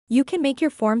You can make your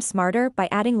form smarter by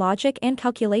adding logic and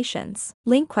calculations.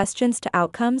 Link questions to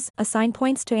outcomes, assign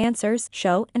points to answers,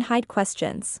 show and hide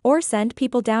questions, or send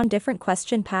people down different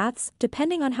question paths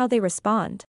depending on how they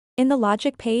respond. In the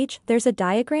logic page, there's a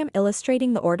diagram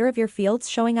illustrating the order of your fields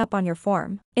showing up on your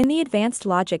form. In the advanced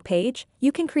logic page,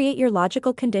 you can create your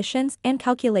logical conditions and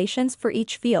calculations for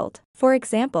each field. For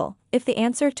example, if the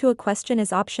answer to a question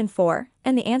is option 4,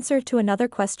 and the answer to another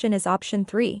question is option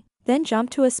 3, then jump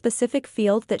to a specific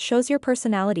field that shows your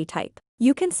personality type.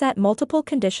 You can set multiple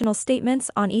conditional statements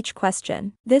on each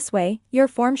question. This way, your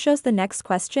form shows the next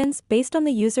questions based on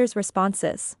the user's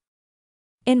responses.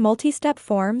 In multi-step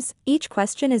forms, each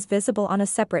question is visible on a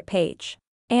separate page.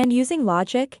 And using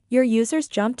logic, your users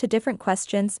jump to different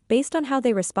questions based on how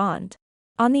they respond.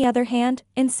 On the other hand,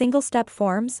 in single-step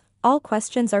forms, all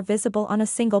questions are visible on a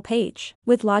single page.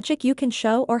 With logic you can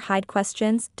show or hide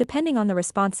questions depending on the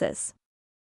responses.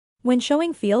 When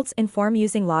showing fields in form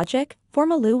using logic,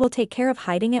 Formaloo will take care of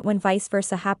hiding it when vice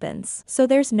versa happens, so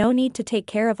there's no need to take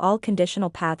care of all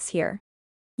conditional paths here.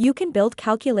 You can build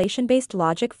calculation-based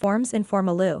logic forms in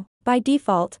Formaloo. By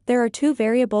default, there are two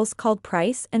variables called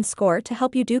price and score to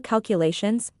help you do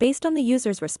calculations based on the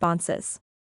user's responses.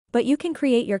 But you can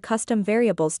create your custom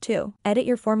variables too. Edit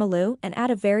your Formaloo and add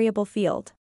a variable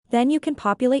field. Then you can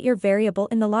populate your variable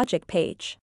in the logic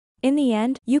page. In the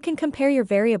end, you can compare your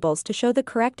variables to show the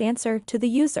correct answer to the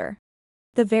user.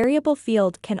 The variable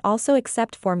field can also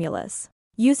accept formulas.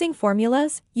 Using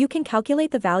formulas, you can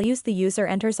calculate the values the user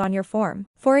enters on your form.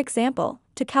 For example,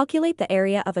 to calculate the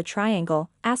area of a triangle,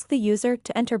 ask the user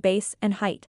to enter base and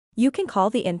height. You can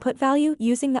call the input value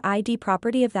using the ID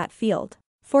property of that field.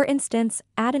 For instance,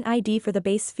 add an ID for the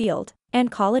base field,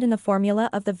 and call it in the formula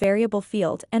of the variable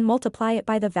field and multiply it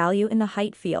by the value in the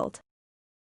height field.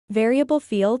 Variable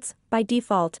fields, by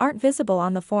default, aren't visible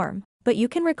on the form, but you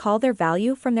can recall their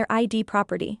value from their ID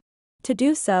property. To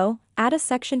do so, add a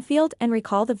section field and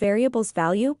recall the variable's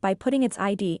value by putting its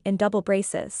ID in double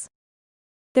braces.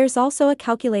 There's also a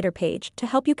calculator page to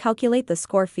help you calculate the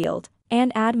score field,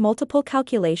 and add multiple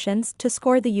calculations to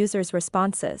score the user's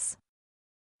responses.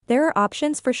 There are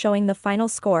options for showing the final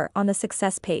score on the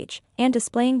success page, and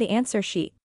displaying the answer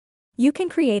sheet. You can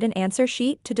create an answer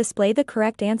sheet to display the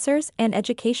correct answers and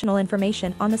educational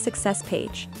information on the success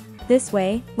page. This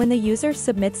way, when the user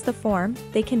submits the form,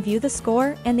 they can view the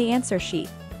score and the answer sheet.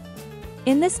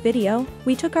 In this video,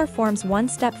 we took our forms one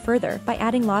step further by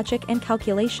adding logic and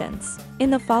calculations.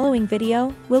 In the following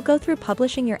video, we'll go through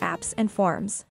publishing your apps and forms.